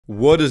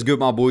What is good,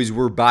 my boys?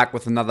 We're back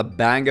with another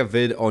banger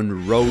vid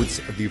on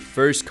Roads. The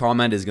first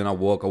comment is gonna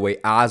walk away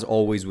as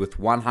always with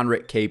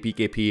 100k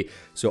PKP,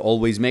 so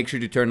always make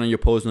sure to turn on your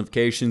post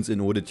notifications in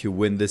order to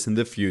win this in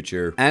the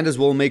future. And as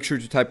well, make sure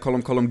to type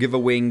column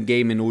giveaway in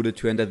game in order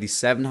to enter the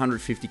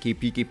 750k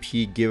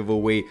PKP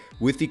giveaway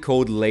with the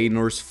code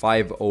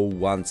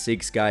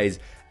LANERS5016, guys.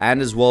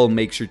 And as well,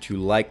 make sure to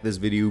like this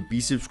video, be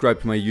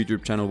subscribed to my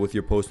YouTube channel with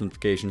your post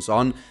notifications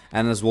on,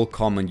 and as well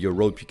comment your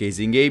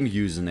RoatPKZ in-game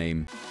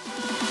username.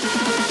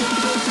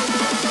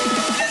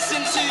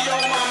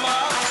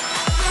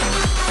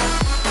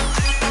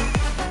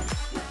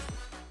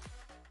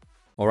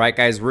 Alright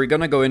guys, we're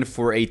gonna go in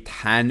for a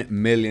 10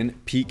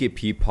 million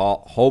PKP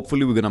pot.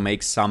 Hopefully we're gonna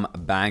make some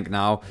bank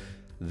now.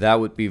 That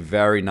would be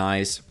very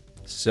nice.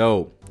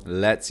 So,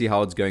 let's see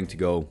how it's going to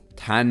go.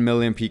 10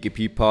 million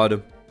PKP pot.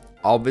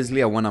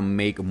 Obviously, I want to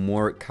make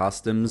more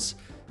customs.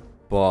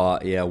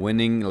 But yeah,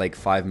 winning like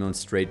 5 million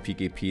straight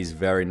PKP is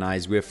very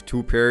nice. We have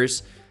 2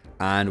 pairs.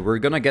 And we're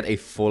gonna get a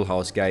full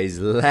house, guys.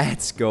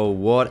 Let's go.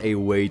 What a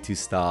way to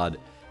start.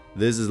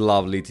 This is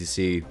lovely to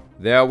see.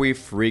 There we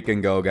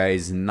freaking go,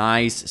 guys.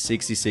 Nice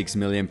 66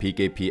 million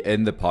PKP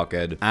in the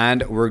pocket.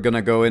 And we're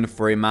gonna go in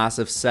for a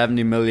massive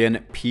 70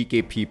 million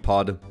PKP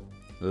pod.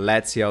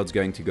 Let's see how it's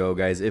going to go,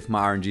 guys. If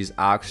my RNG is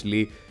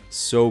actually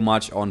so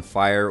much on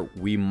fire,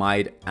 we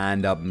might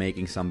end up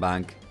making some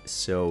bank.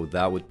 So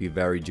that would be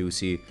very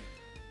juicy.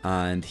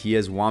 And he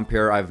has 1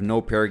 pair. I have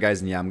no pair,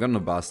 guys. And yeah, I'm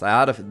gonna bust. I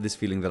had this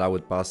feeling that I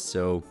would bust.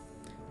 So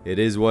it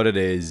is what it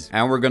is.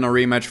 And we're gonna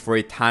rematch for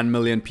a 10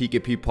 million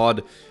PKP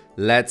pod.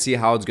 Let's see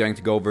how it's going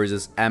to go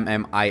versus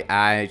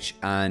MMIH.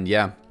 And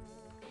yeah,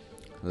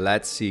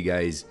 let's see,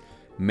 guys.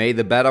 May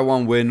the better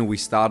one win. We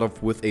start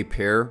off with a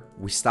pair.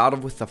 We start off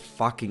with a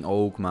fucking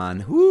oak,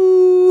 man.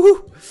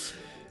 Woo!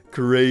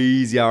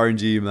 Crazy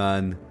RNG,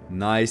 man.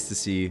 Nice to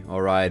see.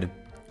 All right.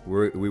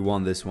 We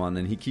won this one.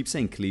 And he keeps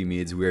saying clean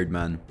me. It's weird,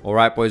 man. All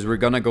right, boys. We're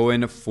going to go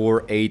in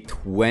for a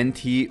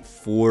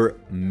 24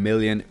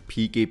 million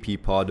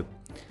PKP pod.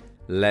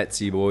 Let's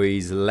see,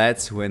 boys.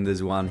 Let's win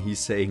this one. He's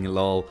saying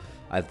lol.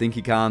 I think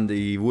he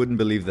wouldn't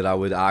believe that I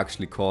would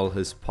actually call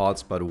his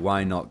pots, but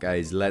why not,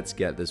 guys? Let's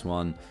get this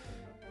one.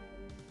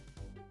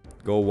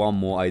 Go one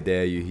more, I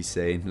dare you, he's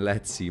saying.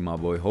 Let's see, my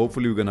boy.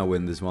 Hopefully we're gonna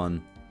win this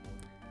one.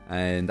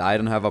 And I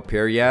don't have a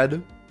pair yet.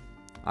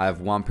 I have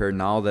 1 pair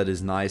now. That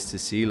is nice to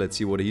see. Let's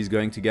see what he's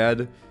going to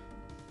get.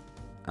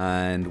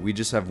 And we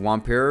just have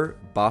 1 pair.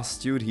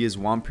 Bust, dude. He has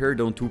 1 pair.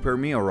 Don't 2 pair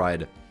me.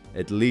 Alright.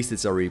 At least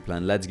it's a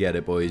replant. Let's get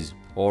it, boys.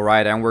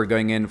 Alright, and we're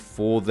going in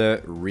for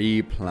the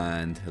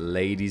replant,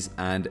 ladies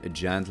and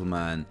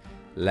gentlemen.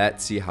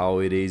 Let's see how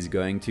it is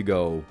going to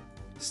go.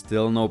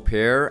 Still no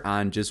pair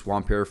and just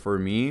 1 pair for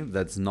me.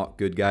 That's not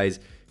good,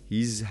 guys.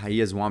 He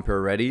has 1 pair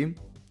already.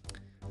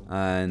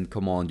 And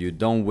come on, dude.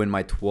 Don't win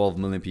my 12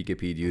 million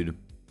PKP, dude.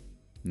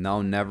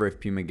 Now never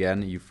FP him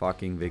again, you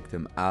fucking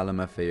victim.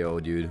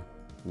 LMFAO, dude.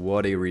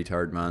 What a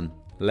retard, man.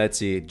 Let's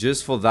see.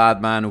 Just for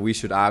that, man, we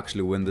should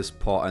actually win this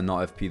pot and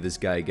not FP this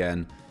guy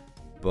again.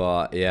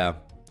 But yeah,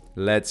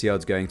 let's see how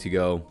it's going to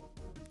go.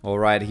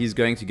 Alright, he's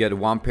going to get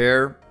 1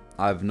 pair.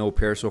 I have no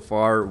pair so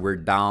far. We're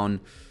down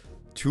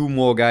 2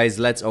 more, guys.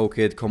 Let's oak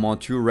it. Come on,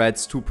 2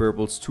 reds, 2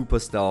 purples, 2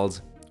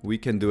 pastels. We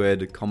can do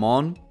it. Come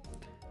on.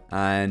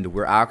 And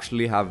we're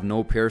actually have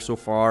no pair so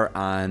far.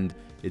 And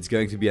it's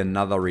going to be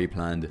another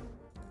replant.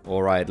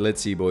 Alright,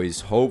 let's see,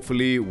 boys.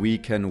 Hopefully we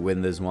can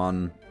win this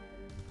one.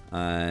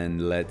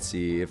 And let's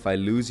see. If I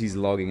lose, he's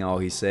logging out.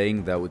 He's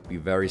saying that would be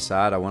very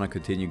sad. I want to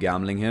continue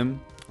gambling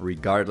him,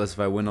 regardless if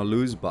I win or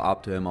lose, but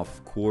up to him,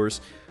 of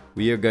course.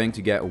 We are going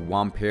to get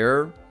 1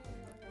 pair.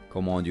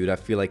 Come on, dude. I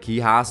feel like he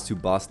has to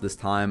bust this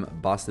time.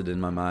 Busted in,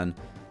 my man.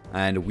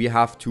 And we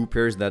have 2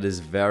 pairs. That is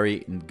very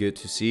good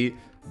to see.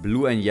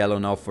 Blue and yellow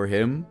now for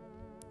him.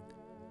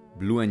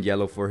 Blue and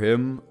yellow for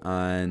him.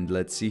 And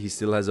let's see. He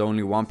still has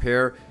only 1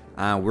 pair.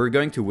 And we're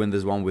going to win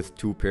this one with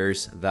 2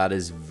 pairs. That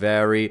is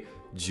very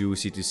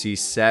juicy to see.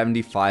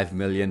 75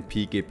 million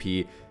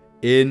PKP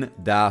in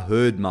the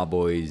hood, my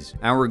boys.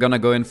 And we're gonna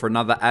go in for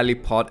another alley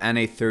pot and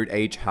a 3rd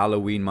H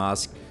Halloween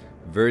mask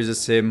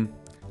versus him.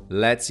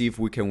 Let's see if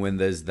we can win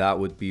this. That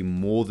would be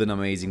more than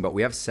amazing. But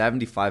we have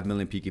 75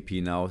 million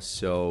PKP now.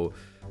 So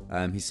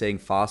he's saying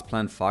fast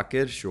plan. Fuck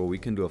it. Sure, we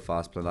can do a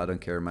fast plan. I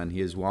don't care, man. He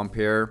has 1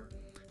 pair.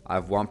 I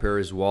have 1 pair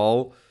as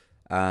well.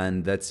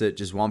 And that's it.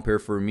 Just 1 pair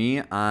for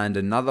me. And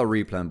another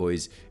replan,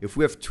 boys. If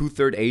we have 2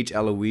 3rd H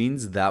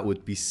Halloweens, that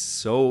would be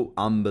so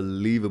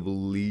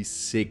unbelievably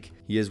sick.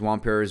 He has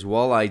 1 pair as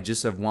well. I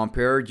just have 1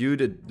 pair.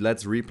 Dude,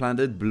 let's replant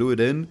it. Blue it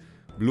in.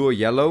 Blue or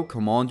yellow.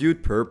 Come on,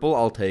 dude. Purple.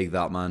 I'll take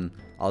that, man.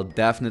 I'll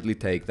definitely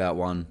take that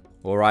one.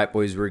 Alright,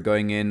 boys. We're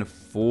going in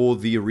for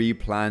the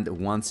replant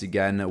once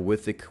again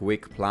with the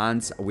quick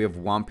plants. We have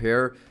 1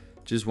 pair.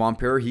 Just 1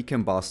 pair. He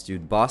can bust,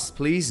 dude. Bust,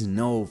 please.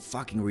 No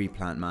fucking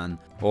replant, man.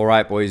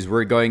 Alright, boys.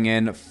 We're going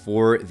in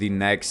for the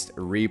next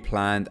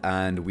replant.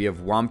 And we have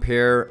 1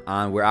 pair.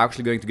 And we're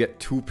actually going to get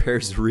 2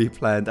 pairs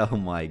replant. Oh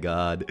my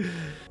god.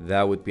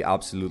 That would be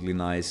absolutely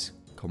nice.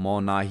 Come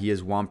on now. He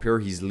has one pair.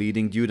 He's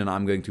leading, dude. And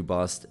I'm going to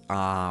bust.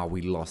 Ah,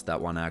 we lost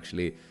that one,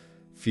 actually.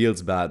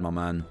 Feels bad, my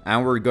man.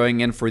 And we're going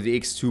in for the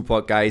X2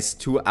 pot, guys.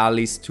 2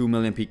 allies, 2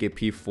 million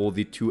PKP for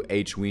the 2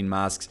 H-Ween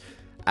masks.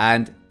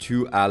 And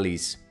 2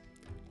 allies.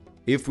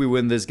 If we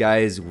win this,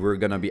 guys, we're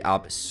gonna be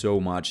up so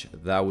much.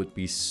 That would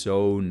be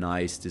so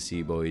nice to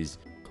see, boys.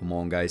 Come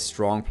on, guys.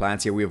 Strong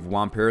plans here. We have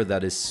 1 pair.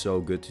 That is so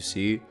good to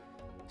see.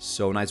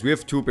 So nice. We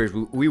have 2 pairs.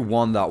 We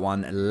won that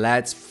one.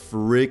 Let's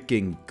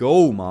freaking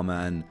go, my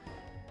man.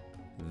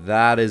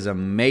 That is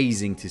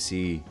amazing to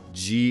see.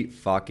 G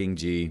fucking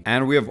G.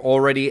 And we have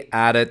already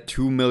added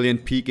 2 million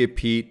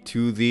PKP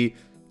to the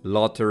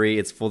lottery.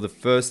 It's for the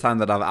first time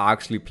that I've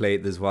actually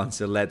played this one.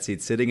 So let's see.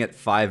 It's sitting at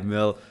 5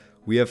 mil.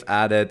 We have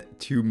added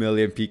 2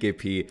 million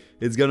PKP.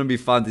 It's gonna be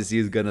fun to see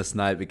who's gonna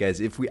snipe, because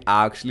if we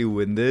actually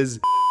win this...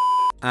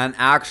 And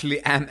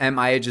actually,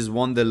 MMIH just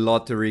won the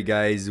lottery,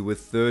 guys, with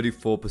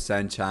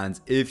 34%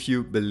 chance, if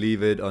you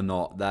believe it or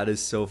not. That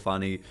is so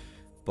funny.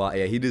 But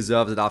yeah, he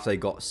deserves it after I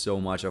got so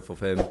much off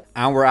of him.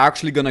 And we're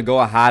actually gonna go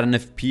ahead and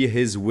FP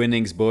his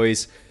winnings,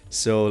 boys.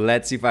 So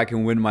let's see if I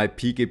can win my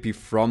PKP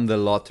from the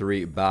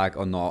lottery back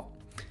or not.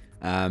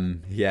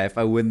 Yeah, if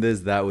I win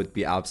this, that would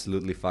be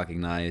absolutely fucking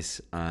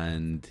nice.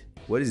 And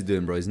what is he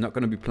doing, bro? He's not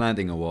gonna be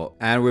planting or what?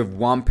 And we have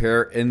 1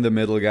 pair in the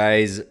middle,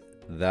 guys.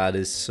 That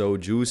is so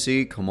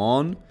juicy. Come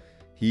on.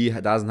 He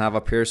doesn't have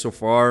a pair so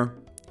far.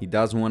 He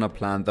doesn't want to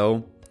plant,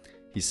 though.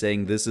 He's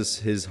saying this is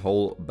his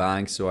whole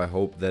bank, so I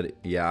hope that,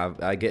 yeah,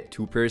 I get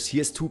 2 pairs. He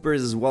has 2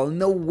 pairs as well.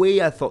 No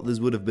way I thought this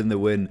would have been the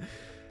win.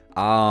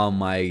 Oh,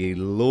 my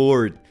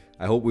lord.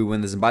 I hope we win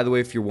this. And by the way,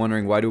 if you're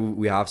wondering, why do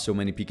we have so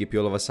many PKP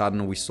all of a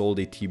sudden? We sold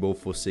a T-Bow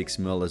for 6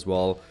 mil as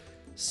well.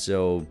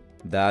 So,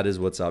 that is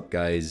what's up,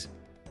 guys.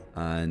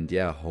 And,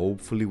 yeah,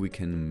 hopefully we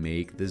can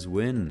make this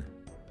win.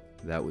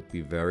 That would be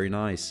very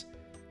nice.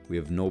 We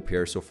have no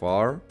pair so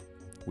far.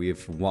 We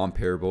have 1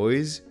 pair,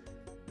 boys.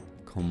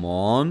 Come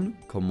on.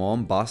 Come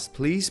on. Bust,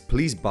 please.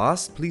 Please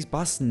bust. Please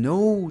bust.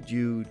 No,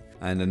 dude.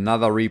 And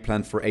another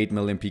replant for 8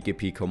 million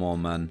PKP. Come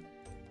on, man.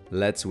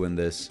 Let's win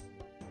this.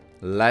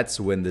 Let's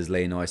win this,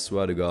 Leno. I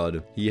swear to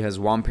God. He has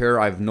 1 pair.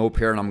 I have no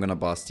pair and I'm gonna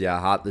bust. Yeah,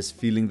 I had this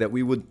feeling that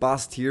we would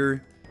bust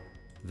here.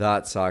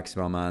 That sucks,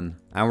 my man.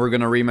 And we're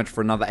gonna rematch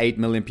for another 8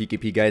 million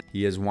PKP, guys.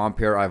 He has 1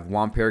 pair. I have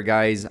 1 pair,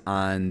 guys.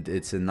 And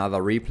it's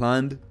another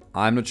replant.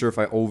 I'm not sure if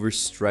I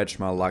overstretched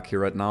my luck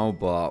here right now,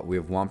 but we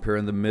have 1 pair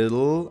in the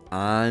middle.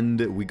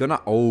 And we're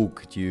gonna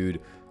oak,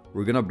 dude.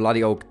 We're gonna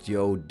bloody oak.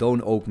 Yo,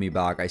 don't oak me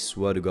back. I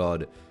swear to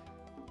God.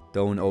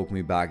 Don't oak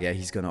me back. Yeah,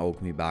 he's gonna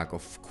oak me back.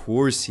 Of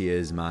course he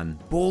is, man.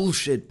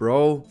 Bullshit,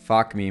 bro.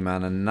 Fuck me,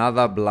 man.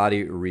 Another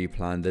bloody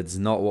replant. That's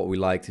not what we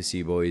like to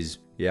see, boys.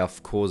 Yeah,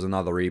 of course,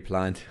 another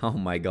replant. Oh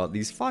my God,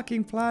 these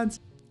fucking plants.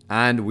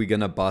 And we're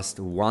gonna bust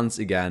once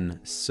again.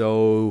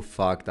 So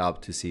fucked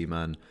up to see,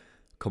 man.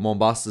 Come on,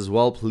 bust as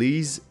well,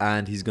 please.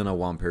 And he's gonna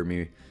 1-pair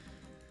me.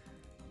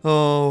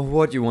 Oh,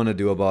 what do you want to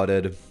do about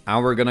it?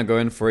 And we're gonna go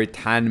in for a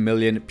 10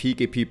 million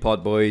PKP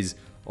pot, boys.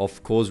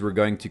 Of course, we're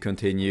going to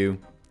continue.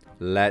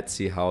 Let's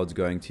see how it's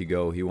going to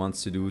go. He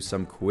wants to do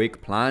some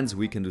quick plans.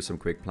 We can do some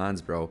quick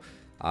plans, bro.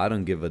 I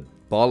don't give a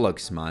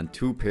bollocks, man.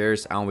 2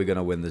 pairs and we're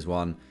gonna win this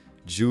one.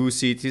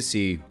 Juicy to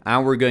see.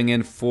 And we're going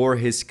in for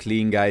his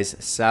clean, guys.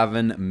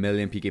 7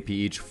 million PKP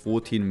each.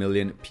 14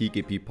 million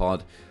PKP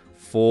pot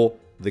for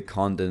the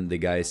content, the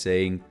guy is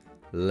saying.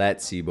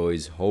 Let's see,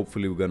 boys.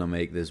 Hopefully we're gonna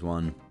make this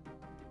one.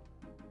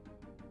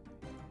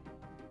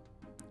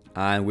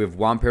 And we have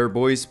 1 pair,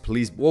 boys.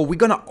 Please. Whoa, we're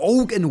gonna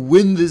oak and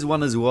win this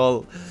one as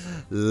well.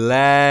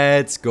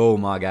 Let's go,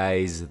 my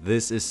guys.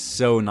 This is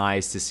so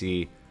nice to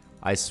see.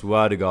 I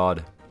swear to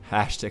God.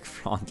 Hashtag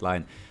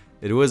frontline.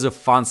 It was a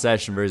fun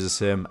session versus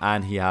him,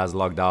 and he has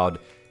logged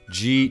out.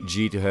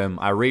 GG to him.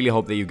 I really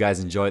hope that you guys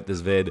enjoyed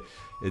this vid.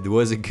 It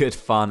was a good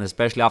fun,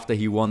 especially after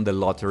he won the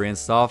lottery and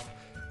stuff.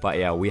 But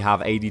yeah, we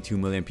have 82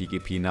 million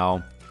PKP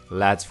now.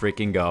 Let's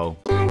freaking go.